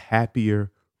have a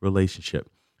happier relationship.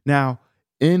 Now,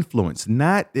 influence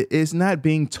not is not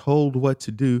being told what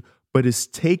to do, but is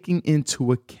taking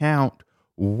into account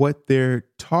what they're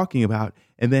talking about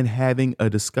and then having a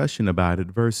discussion about it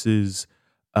versus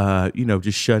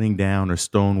just shutting down or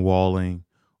stonewalling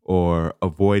or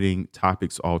avoiding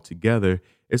topics altogether.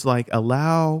 It's like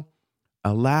allow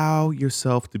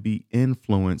yourself to be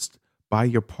influenced by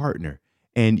your partner.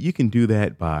 And you can do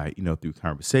that by, through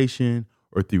conversation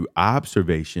or through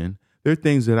observation. There are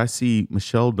things that I see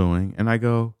Michelle doing and I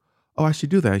go, oh, I should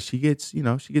do that. She gets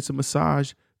a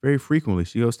massage very frequently.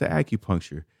 She goes to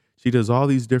acupuncture. She does all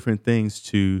these different things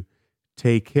to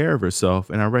take care of herself.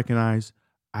 And I recognize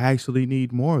I actually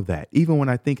need more of that. Even when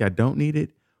I think I don't need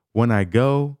it, when I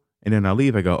go and then I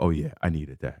leave, I go, oh yeah, I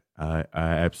needed that. I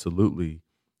absolutely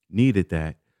needed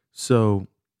that. So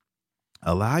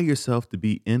allow yourself to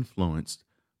be influenced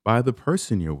by the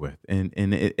person you're with. And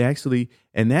it actually,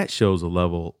 and that shows a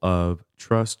level of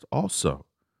trust also,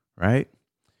 right?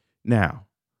 Now,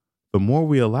 the more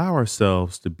we allow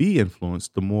ourselves to be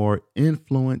influenced, the more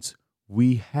influence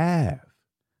we have.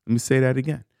 Let me say that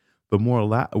again. the more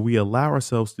we allow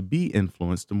ourselves to be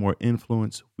influenced, the more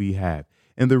influence we have.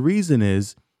 And the reason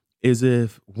is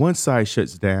if one side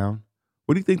shuts down,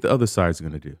 what do you think the other side's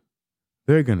going to do?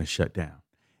 They're going to shut down.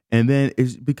 And then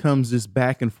it becomes this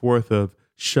back and forth of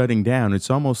shutting down. It's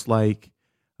almost like,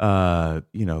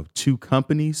 two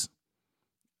companies,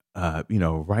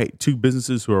 right, two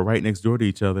businesses who are right next door to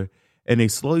each other, and they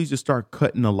slowly just start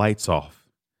cutting the lights off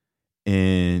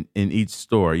in each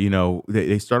store.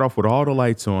 They start off with all the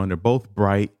lights on. They're both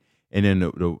bright. And then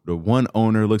the one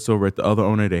owner looks over at the other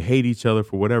owner. They hate each other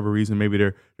for whatever reason. Maybe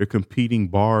they're competing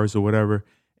bars or whatever.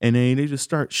 And then they just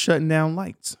start shutting down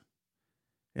lights.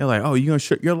 They're like, "Oh, you're gonna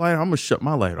shut your light off? I'm gonna shut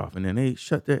my light off." And then they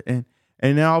shut their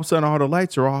and now all of a sudden all the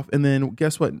lights are off. And then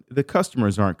guess what? The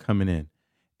customers aren't coming in.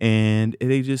 And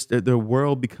their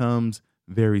world becomes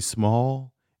very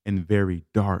small and very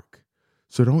dark.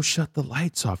 So don't shut the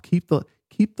lights off. Keep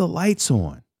the lights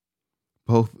on.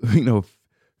 Both,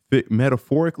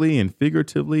 metaphorically and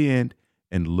figuratively and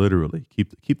literally.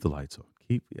 Keep the lights on.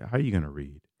 How are you going to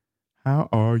read? How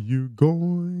are you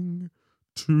going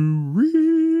to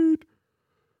read?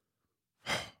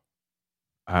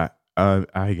 I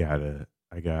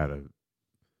gotta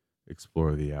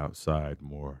explore the outside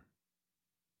more.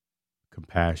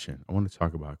 Compassion. I want to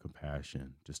talk about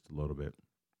compassion just a little bit.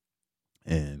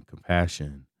 And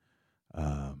compassion,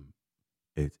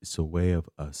 it's a way of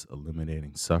us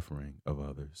eliminating suffering of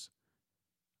others'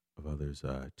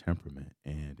 temperament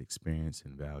and experience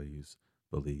and values,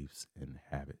 beliefs and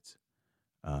habits.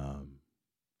 Um,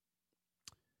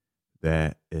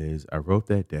 that is, I wrote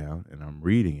that down and I'm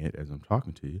reading it as I'm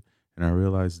talking to you, and I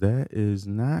realized that is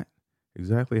not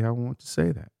exactly how I want to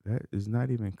say that. That is not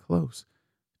even close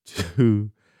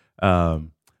to,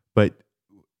 um, but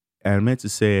I meant to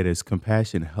say it as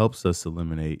compassion helps us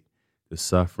eliminate the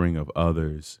suffering of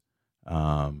others,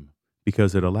 um,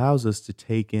 because it allows us to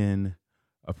take in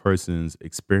a person's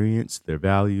experience, their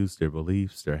values, their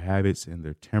beliefs, their habits, and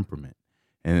their temperament.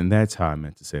 And that's how I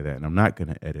meant to say that. And I'm not going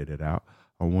to edit it out.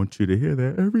 I want you to hear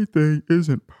that everything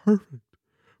isn't perfect,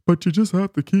 but you just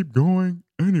have to keep going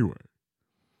anyway.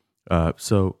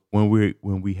 So when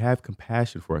we have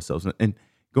compassion for ourselves, and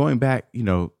going back,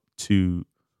 to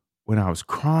when I was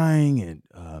crying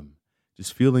and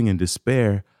just feeling in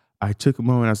despair, I took a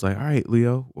moment. I was like, "All right,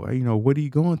 Leo, well, what are you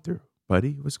going through,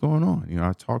 buddy? What's going on?"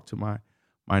 I talked to my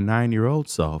 9-year-old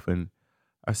self, and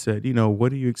I said,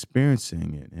 "What are you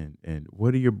experiencing, and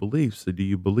what are your beliefs? So do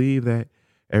you believe that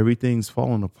everything's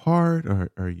falling apart, or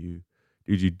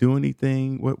did you do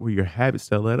anything? What were your habits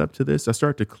that led up to this?" I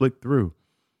started to click through,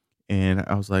 and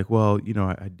I was like, "Well,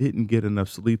 I didn't get enough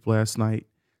sleep last night,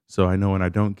 so I know when I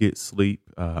don't get sleep,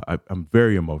 I'm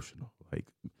very emotional. Like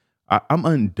I'm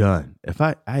undone. If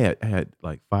I had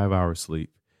like 5 hours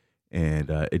sleep, and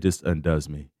it just undoes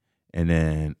me. And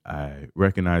then I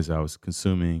recognized I was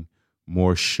consuming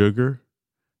more sugar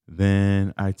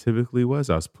than I typically was.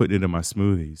 I was putting it in my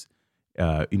smoothies.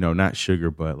 Not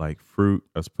sugar, but like fruit.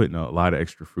 I was putting a lot of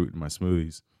extra fruit in my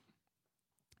smoothies.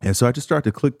 And so I just started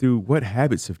to click through what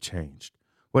habits have changed.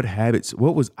 What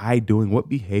was I doing? What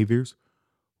behaviors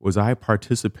was I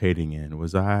participating in?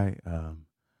 Was I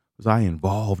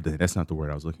involved in? That's not the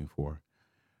word I was looking for.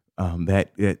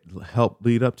 That helped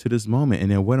lead up to this moment.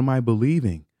 And then what am I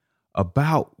believing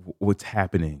about what's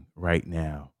happening right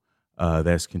now,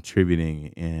 that's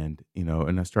contributing? And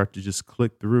I start to just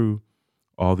click through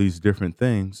all these different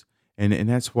things. And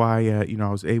that's why, I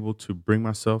was able to bring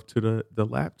myself to the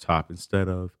laptop instead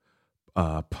of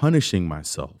punishing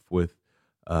myself with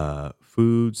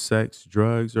food, sex,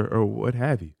 drugs, or what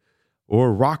have you,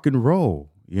 or rock and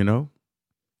roll.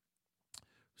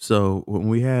 So when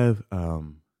we have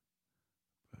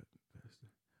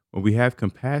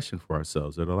compassion for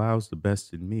ourselves, it allows the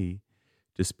best in me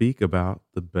to speak about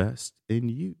the best in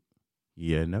you.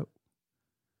 Yeah, no.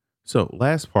 So,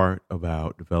 last part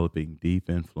about developing deep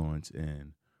influence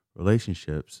in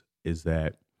relationships is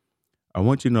that I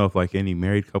want you to know, if like any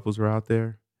married couples are out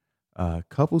there,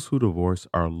 couples who divorce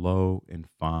are low in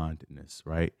fondness,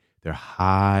 right? They're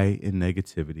high in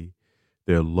negativity.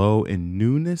 They're low in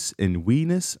newness and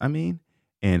weeness,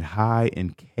 and high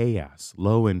in chaos,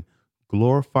 low in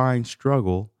glorifying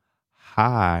struggle,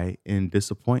 high in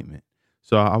disappointment.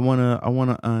 So I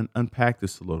wanna unpack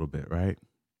this a little bit, right?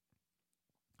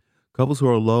 Couples who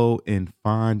are low in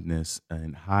fondness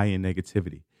and high in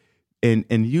negativity, and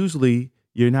usually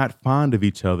you're not fond of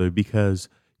each other because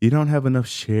you don't have enough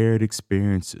shared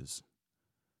experiences,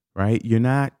 right? You're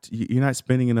not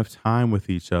spending enough time with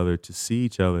each other to see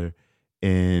each other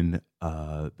in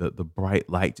the bright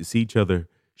light, to see each other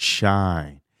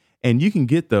shine. And you can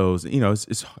get those.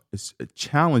 It's a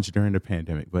challenge during the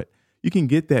pandemic, but You can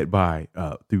get that by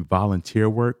through volunteer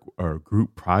work or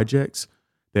group projects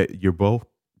that you're both,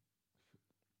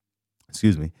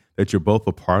 excuse me, that you're both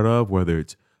a part of, whether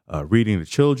it's reading to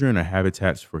children or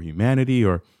Habitats for Humanity,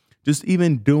 or just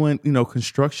even doing,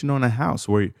 construction on a house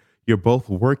where you're both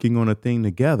working on a thing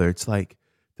together. It's like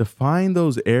to find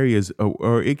those areas,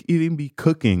 or it could even be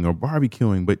cooking or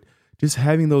barbecuing, but just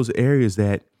having those areas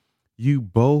that you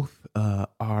both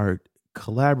are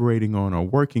collaborating on or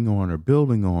working on or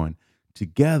building on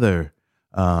together.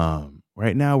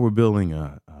 Right now, we're building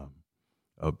a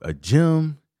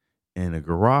gym and a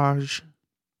garage,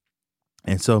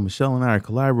 and so Michelle and I are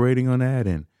collaborating on that,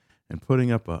 and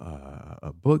putting up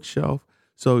a bookshelf.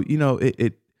 So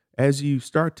it as you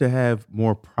start to have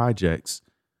more projects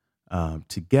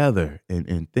together,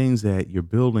 and things that you're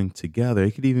building together.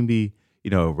 It could even be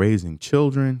raising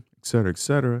children, et cetera, et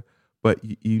cetera. But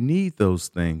you need those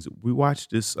things. We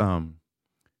watched this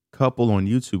couple on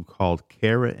YouTube called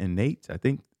Kara and Nate. I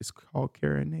think it's called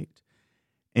Kara and Nate,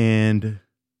 and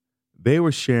they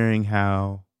were sharing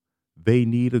how they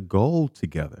need a goal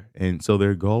together. And so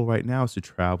their goal right now is to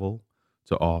travel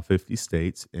to all 50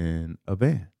 states in a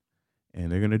van.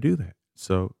 And they're going to do that.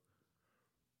 So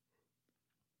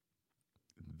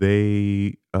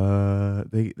they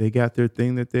got their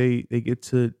thing that they get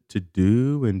to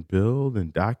do and build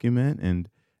and document, and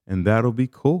that'll be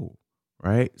cool,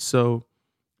 right? So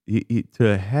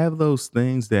to have those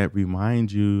things that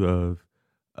remind you of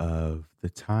the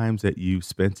times that you've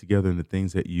spent together and the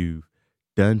things that you've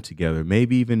done together.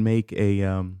 Maybe even make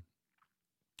a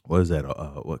what is that?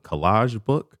 What, collage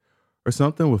book or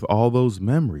something with all those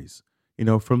memories,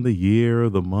 from the year or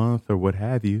the month or what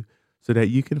have you, so that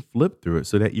you can flip through it,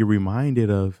 so that you're reminded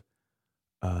of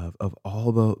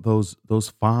all those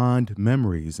fond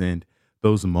memories and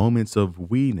those moments of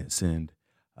weeness, and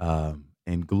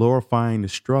glorifying the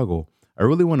struggle. I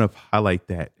really want to highlight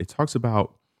that. It talks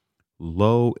about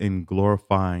low and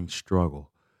glorifying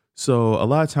struggle. So a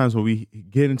lot of times when we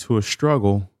get into a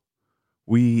struggle,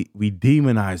 we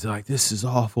demonize it, like, this is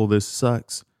awful, this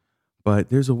sucks. But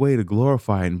there's a way to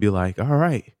glorify it and be like, all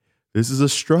right, this is a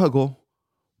struggle,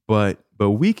 but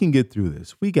we can get through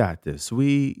this. We got this.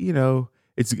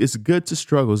 It's good to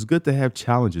struggle. It's good to have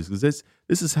challenges, because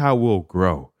this is how we'll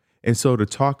grow. And so to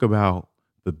talk about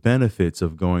the benefits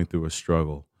of going through a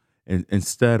struggle, and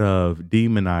instead of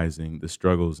demonizing the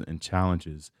struggles and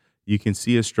challenges, you can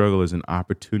see a struggle as an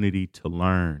opportunity to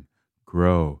learn,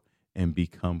 grow, and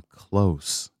become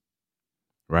close,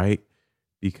 right?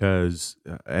 Because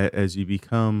as you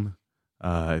become,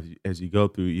 as you go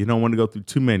through, you don't want to go through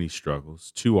too many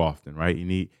struggles too often, right? You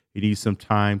need some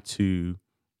time to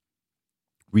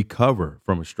recover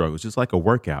from a struggle. It's just like a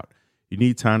workout. You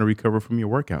need time to recover from your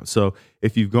workout. So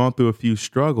if you've gone through a few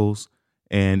struggles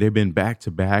and they've been back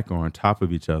to back or on top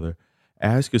of each other,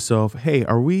 ask yourself, hey,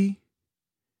 are we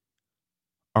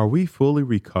fully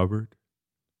recovered?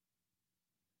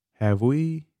 Have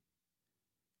we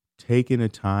taken the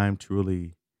time to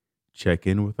really check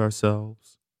in with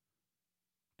ourselves?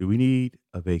 Do we need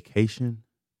a vacation?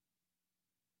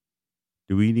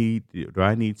 Do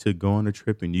I need to go on a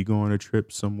trip and you go on a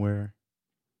trip somewhere?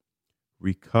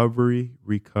 Recovery,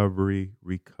 recovery,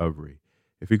 recovery.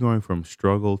 If you're going from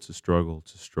struggle to struggle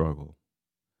to struggle,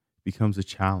 it becomes a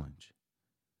challenge.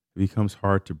 It becomes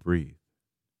hard to breathe.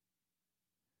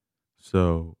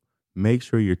 So make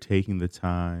sure you're taking the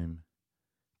time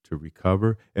to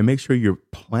recover, and make sure you're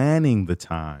planning the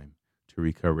time to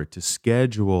recover, to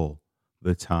schedule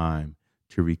the time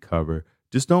to recover.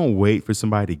 Just don't wait for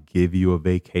somebody to give you a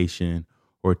vacation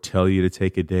or tell you to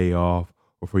take a day off,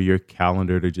 or for your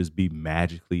calendar to just be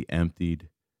magically emptied.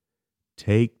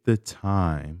 Take the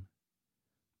time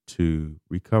to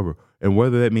recover. And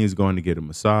whether that means going to get a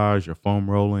massage or foam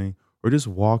rolling or just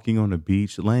walking on the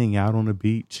beach, laying out on the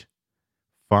beach,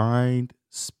 find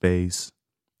space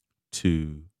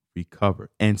to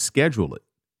recover and schedule it.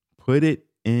 Put it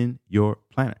in your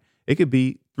planner. It could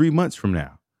be 3 months from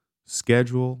now.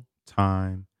 Schedule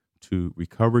time to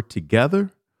recover together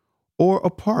or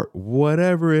apart,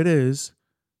 whatever it is.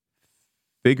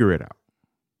 Figure it out.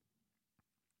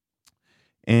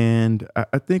 And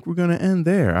I think we're going to end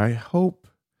there. I hope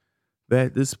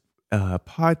that this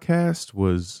podcast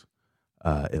was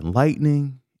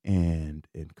enlightening and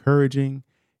encouraging,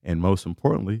 and most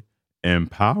importantly,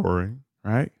 empowering,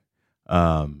 right?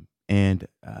 And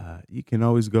you can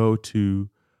always go to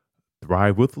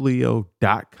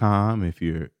thrivewithleo.com if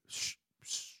you're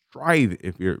striving.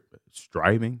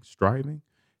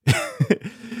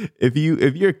 if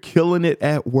you're killing it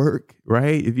at work,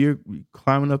 right? If you're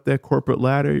climbing up that corporate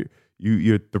ladder,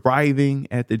 you're thriving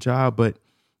at the job, but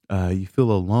you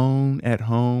feel alone at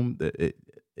home,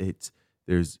 it's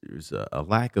there's a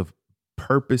lack of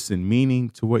purpose and meaning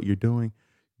to what you're doing,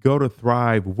 go to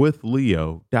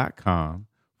thrivewithleo.com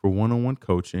for one-on-one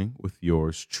coaching with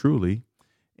yours truly.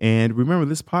 And remember,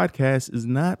 this podcast is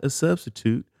not a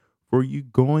substitute for you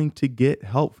going to get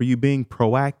help, for you being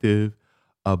proactive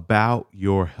about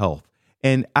your health.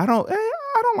 And I don't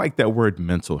like that word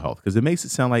mental health because it makes it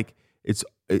sound like it's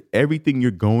everything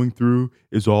you're going through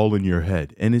is all in your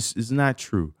head, and it's not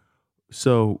true.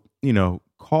 So,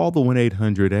 call the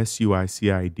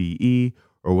 1-800-SUICIDE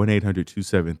or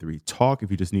 1-800-273-TALK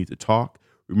if you just need to talk.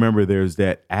 Remember, there's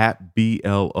that app,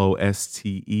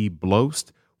 BLOSTE,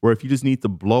 Blost, where if you just need to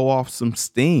blow off some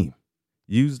steam,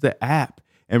 use the app.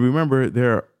 And remember,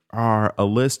 there are a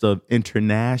list of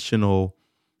international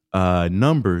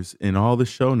numbers in all the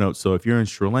show notes. So if you're in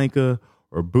Sri Lanka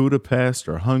or Budapest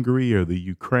or Hungary or the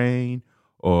Ukraine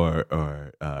or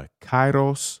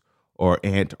Kairos or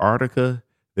Antarctica,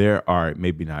 there are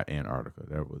maybe not Antarctica.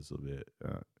 That was a bit.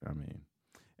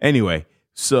 Anyway.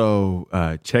 So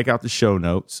check out the show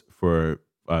notes for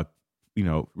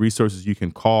resources you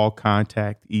can call,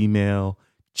 contact, email,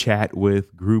 chat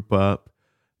with, group up,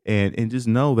 and just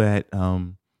know that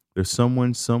there's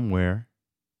someone somewhere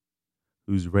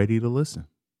who's ready to listen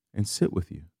and sit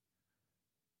with you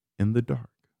in the dark.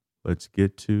 Let's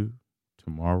get to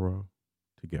tomorrow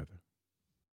together.